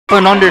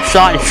An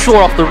undershot and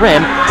short off the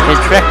rim and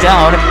tracked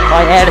down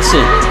by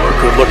Addison.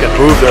 Good looking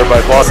move there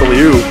by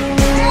Vasiliou.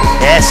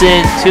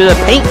 Addison to the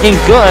paint and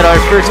good. Our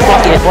first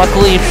bucket,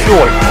 luckily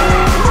short.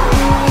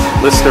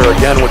 Lister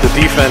again with the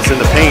defense in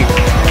the paint.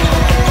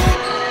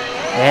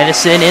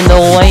 Addison in the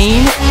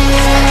lane.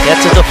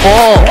 Gets it to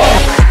fall.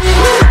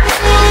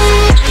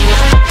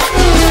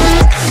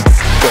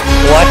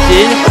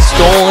 Deflected.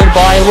 Stolen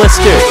by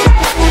Lister.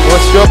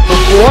 Lister up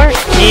before.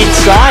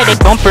 Inside a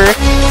bumper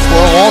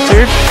for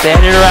Walter.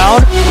 Batted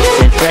around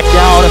and tracked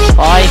down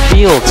by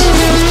Fields.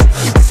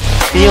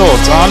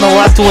 Fields on the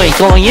left wing.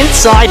 Going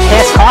inside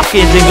past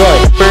Hopkins and good.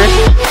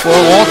 For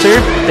Walter.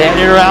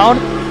 Batted around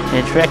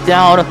and tracked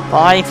down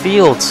by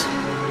Fields.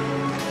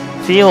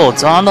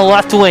 Fields on the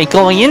left wing.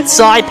 Going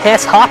inside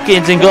past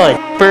Hopkins and good.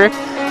 For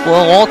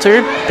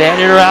Walter.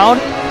 Batted around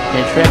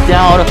and tracked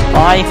down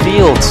by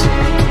Fields.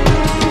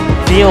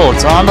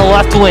 Fields on the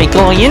left wing,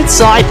 going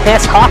inside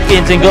past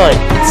Hopkins and good.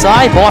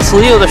 Inside,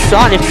 Vasiliou, the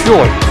shot is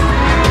short.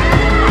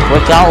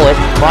 Quick outlet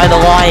by the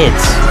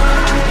Lions.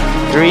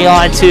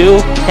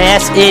 3-on-2,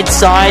 pass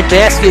inside,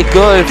 basket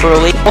good for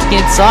Lee. Look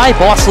inside,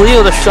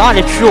 Vasiliou, the shot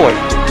is short.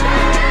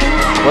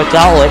 Quick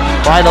outlet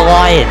by the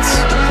Lions.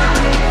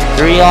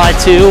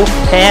 3-on-2,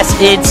 pass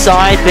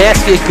inside,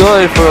 basket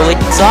good for Lee.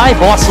 Inside,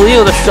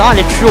 Vasiliou, the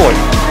shot is short.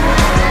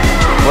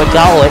 Quick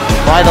outlet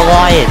by the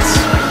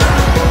Lions.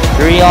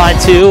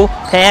 3-on-2,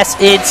 pass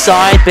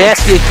inside,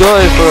 basket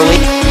good for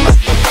Lee.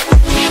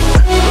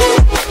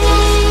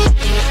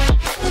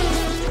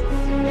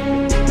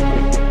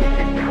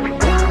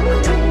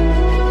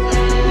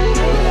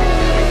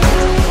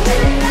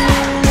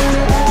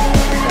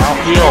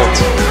 Downfield,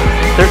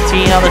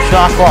 13 on the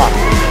shot clock.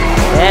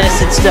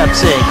 Addison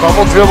steps in,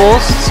 couple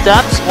dribbles,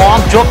 steps,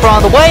 long jumper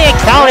on the way and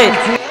counted.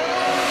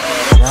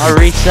 Now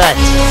reset,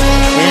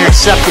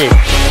 intercepted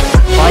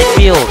by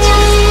Fields.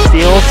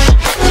 Fields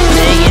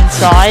staying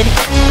inside,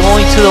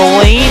 going to the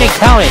lane and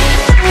counting.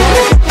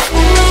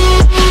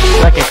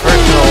 Second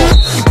personal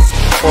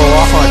for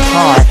off on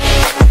time.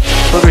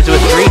 Clippers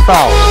with 3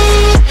 fouls.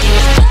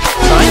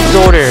 Finds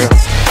Zoder.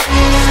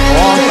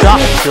 Long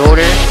shot.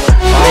 Zoder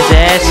finds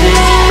Addison.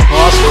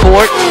 Cross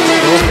court.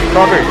 Goes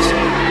recovers.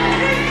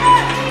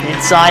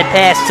 Inside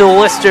pass to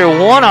Lister.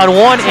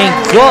 1-on-1 and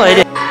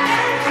good.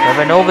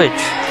 Ivanovic.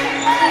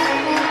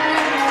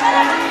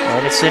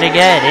 Addison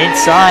again.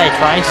 Inside.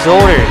 Finds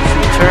Zoder.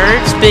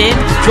 Turn, spin,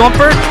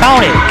 jumper,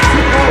 counting.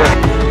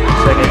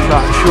 Second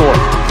shot short.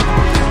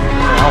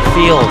 Now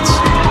Fields.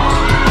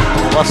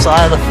 Left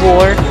side of the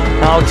floor.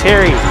 Now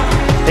Terry.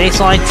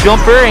 Baseline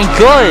jumper and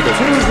good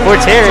for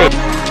Terry.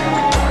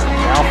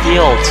 Now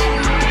Fields.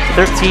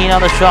 13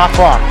 on the shot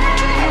clock.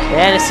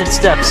 Addison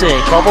steps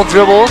in. Couple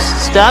dribbles,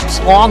 steps,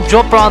 long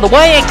jumper on the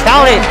way and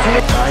counting.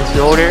 Finds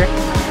Zoder.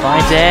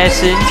 Finds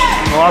Addison.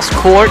 Cross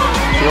court.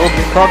 Fields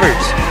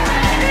recovers.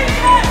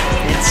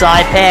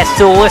 Inside pass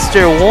to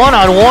Lister,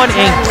 1-on-1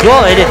 and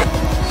good.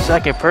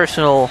 Second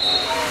personal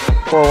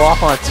for a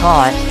walk on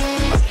time.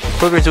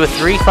 Clippers with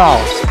 3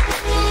 fouls.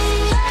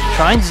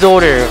 Finds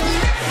Zoder.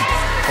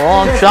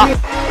 Long shot.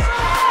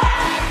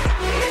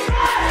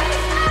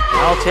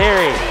 Now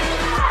Terry.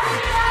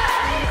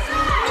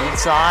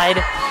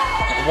 Inside.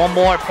 One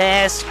more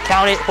pass.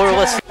 Count it for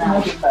Lister.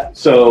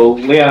 So,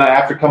 Leighanna,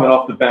 after coming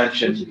off the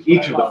bench in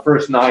each of the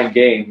first 9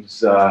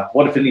 games,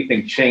 what, if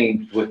anything,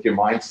 changed with your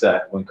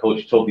mindset when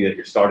Coach told you that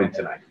you're starting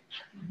tonight?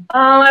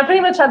 I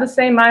pretty much had the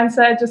same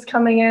mindset, just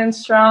coming in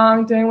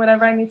strong, doing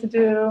whatever I need to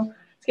do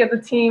to get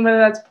the team, whether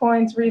that's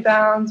points,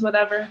 rebounds,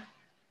 whatever.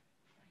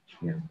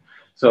 Yeah.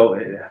 So,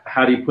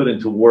 how do you put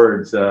into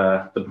words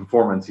the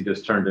performance you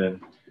just turned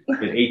in? You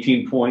had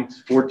 18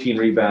 points, 14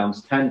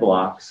 rebounds, 10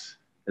 blocks,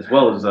 as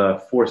well as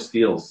 4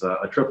 steals,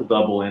 a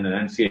triple-double in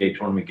an Ncaa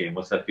tournament game.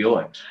 What's that feel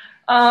like?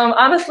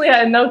 Honestly, I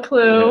had no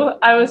clue. Yeah.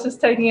 I was just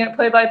taking it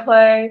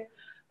play-by-play.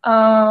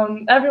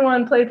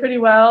 Everyone played pretty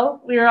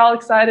well. We were all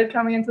excited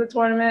coming into the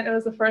tournament. It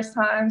was the first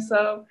time,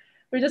 so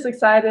we were just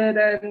excited,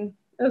 and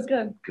it was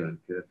good. Good,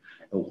 good.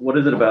 What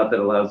is it about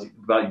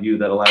you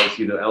that allows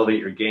you to elevate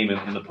your game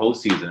in the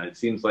postseason? It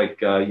seems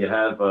like you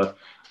have a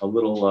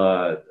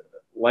little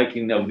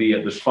liking of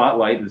the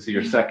spotlight. This is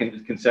your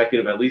second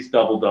consecutive, at least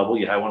double-double.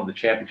 You had one of the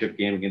championship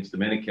game against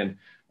Dominican.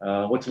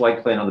 What's it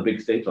like playing on the big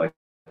stage like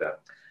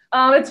that?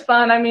 It's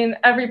fun. I mean,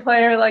 every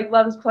player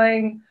loves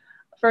playing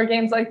for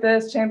games like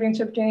this,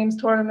 championship games,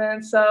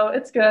 tournaments. So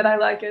it's good. I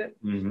like it.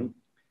 Mm-hmm.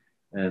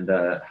 And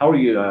how are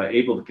you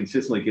able to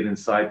consistently get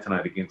inside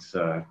tonight against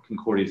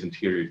Concordia's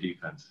interior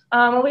defense?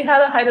 Well, we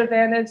had a height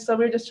advantage, so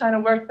we were just trying to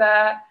work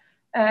that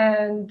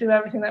and do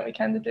everything that we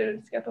can to do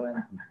to get the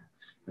win.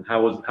 And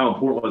how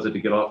important was it to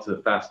get off to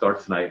the fast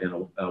start tonight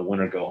in a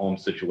win-or-go-home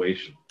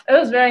situation? It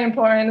was very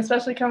important,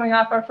 especially coming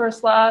off our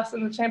first loss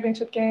in the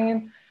championship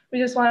game. We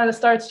just wanted to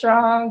start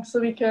strong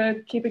so we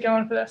could keep it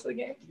going for the rest of the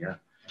game. Yeah.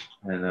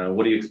 And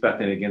what are you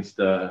expecting against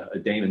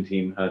a Damon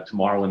team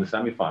tomorrow in the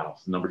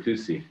semifinals, number 2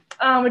 seed?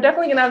 We're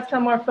definitely going to have to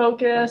become more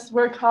focused,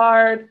 work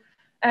hard,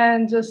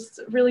 and just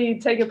really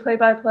take it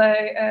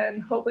play-by-play,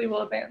 and hopefully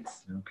we'll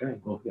advance. Okay.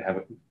 Well,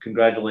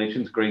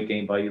 congratulations. Great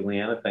game by you,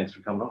 Leighanna. Thanks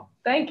for coming on.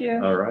 Thank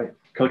you. All right.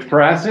 Coach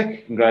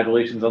Perazic,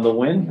 congratulations on the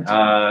win.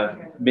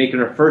 Making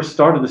her first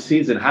start of the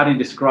season, how do you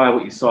describe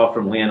what you saw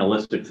from Leighanna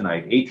Lister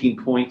tonight? 18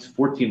 points,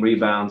 14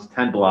 rebounds,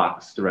 10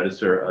 blocks to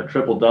register a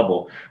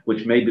triple-double,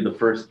 which may be the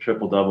first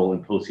triple-double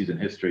in postseason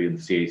history in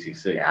the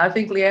CACC. Yeah, I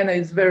think Leighanna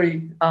is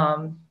very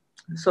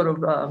what's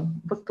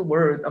the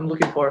word I'm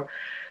looking for?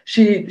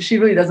 She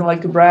really doesn't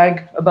like to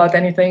brag about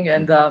anything,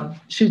 and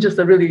she's just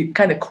a really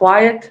kind of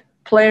quiet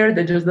player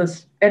that just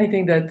does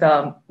anything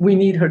that we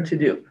need her to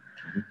do.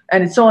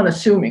 And it's so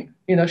unassuming.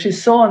 You know,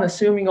 she's so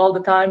unassuming all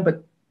the time,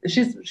 but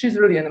she's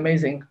really an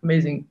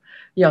amazing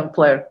young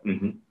player.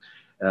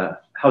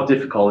 How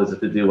difficult is it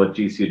to do what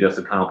GCU just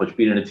accomplished,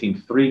 beating a team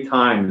 3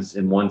 times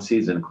in one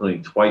season,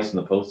 including twice in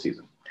the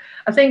postseason?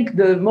 I think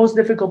the most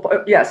difficult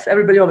part, yes,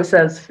 everybody always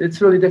says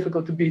it's really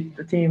difficult to beat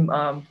the team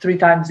 3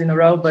 times in a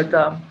row, but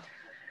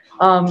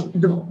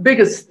the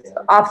biggest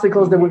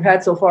obstacles that we've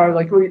had so far are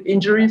like really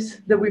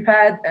injuries that we've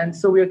had. And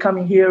so we are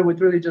coming here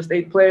with really just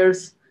 8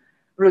 players.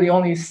 Really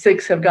only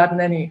 6 have gotten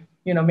any,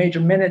 major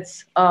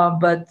minutes.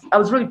 But I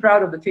was really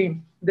proud of the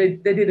team. They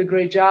did a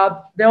great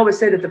job. They always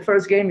say that the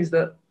first game is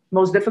the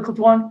most difficult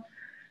one.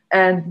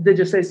 And they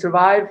just say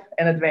survive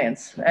and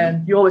advance.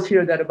 And you always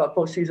hear that about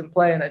postseason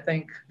play. And I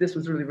think this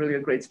was really, really a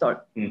great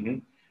start.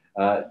 Did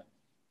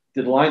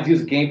the Lions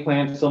use a game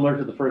plan similar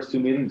to the first 2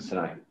 meetings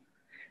tonight?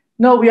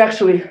 No, we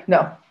did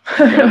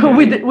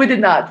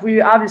not. We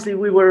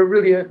were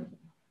really a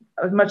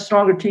much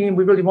stronger team.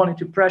 We really wanted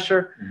to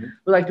pressure.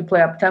 We like to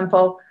play up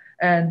tempo.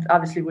 And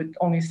obviously with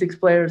only 6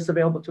 players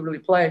available to really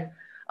play,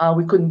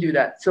 we couldn't do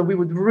that. So we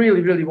would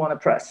really, really want to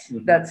press.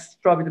 That's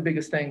probably the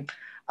biggest thing.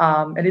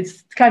 And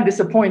it's kind of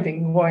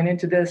disappointing going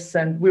into this.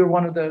 And we were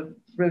one of the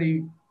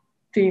really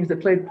teams that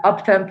played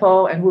up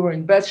tempo, and we were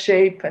in best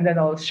shape. And then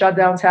all the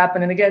shutdowns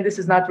happened. And again, this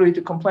is not really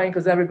to complain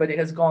because everybody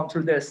has gone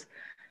through this.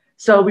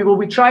 So what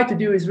we try to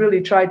do is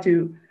really try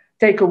to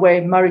take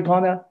away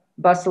Marigona,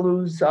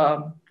 Basalu's,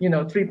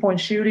 3-point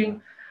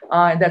shooting.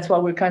 And that's why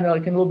we're kind of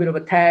like in a little bit of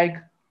a tag,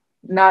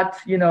 not,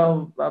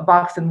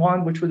 box and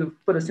one, which would have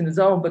put us in the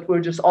zone, but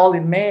we're just all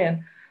in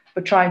man,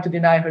 but trying to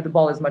deny her the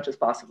ball as much as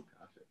possible.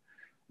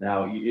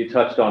 Now, you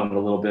touched on it a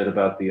little bit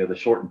about the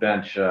shortened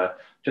bench,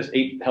 just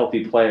 8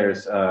 healthy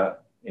players,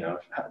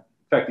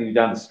 affecting you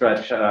down the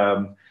stretch.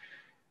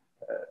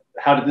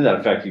 How did that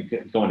affect you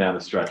going down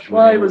the stretch?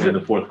 Well, it was in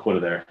the fourth quarter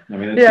there. I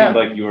mean, it seemed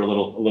like you were a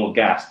little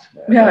gassed.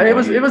 Yeah, it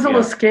was a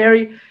little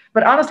scary.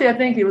 But honestly, I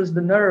think it was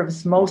the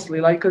nerves mostly,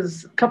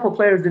 because a couple of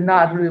players did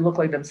not really look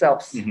like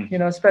themselves.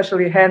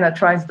 Especially Hannah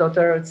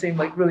Trinesdotter. It seemed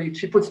like really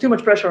she puts too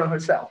much pressure on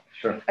herself.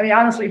 Sure. I mean,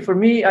 honestly, for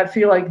me, I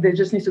feel like they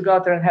just need to go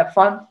out there and have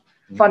fun.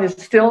 Fun is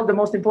still the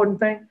most important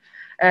thing.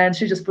 And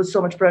she just puts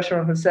so much pressure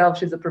on herself.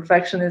 She's a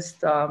perfectionist.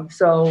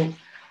 So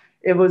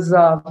it was,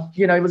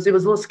 it was a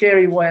little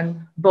scary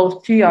when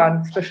both Tian,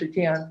 especially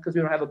Tian, because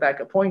we don't have a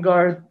backup point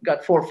guard,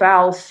 got 4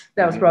 fouls.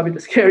 That was probably the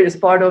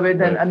scariest part of it.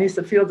 Then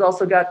Anissa Fields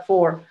also got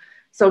 4.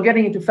 So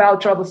getting into foul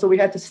trouble. So we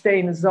had to stay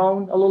in the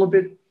zone a little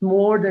bit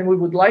more than we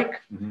would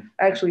like.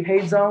 I actually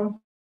hate zone,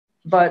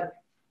 but,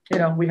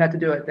 we had to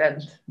do it,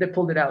 and they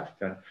pulled it out.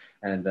 Okay.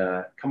 And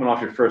coming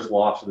off your first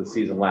loss of the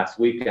season last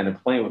weekend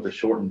and playing with the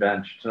shortened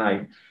bench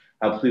tonight,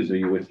 how pleased are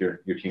you with your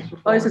team's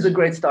performance? Oh, this is a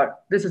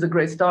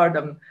great start.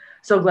 I'm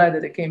so glad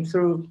that it came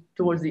through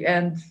towards the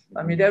end.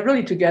 I mean, they're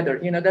really together.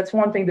 That's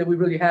one thing that we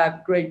really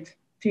have: great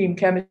team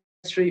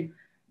chemistry,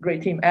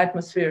 great team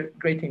atmosphere,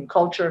 great team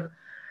culture.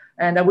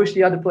 And I wish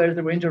the other players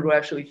that were injured were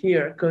actually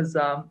here, because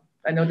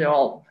I know they're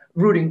all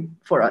rooting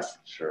for us.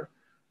 Sure.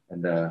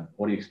 And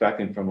what are you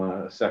expecting from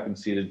a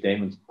second-seeded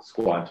Damon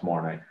squad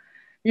tomorrow night?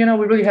 We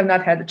really have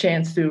not had the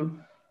chance to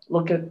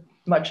look at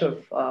much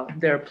of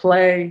their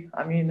play.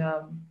 I mean,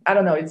 I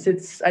don't know.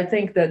 I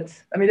think that,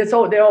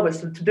 they're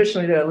always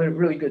traditionally they're a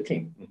really good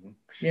team,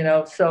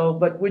 so,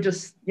 but we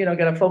just, got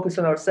to focus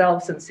on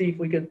ourselves and see if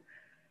we could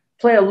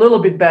play a little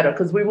bit better,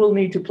 because we will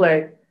need to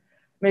play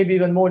maybe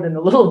even more than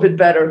a little bit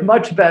better,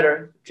 much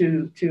better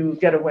to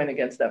get a win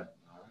against them.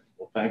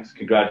 Well, thanks.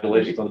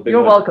 Congratulations on the big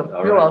win. You're welcome.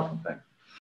 All You're right. welcome. Thanks.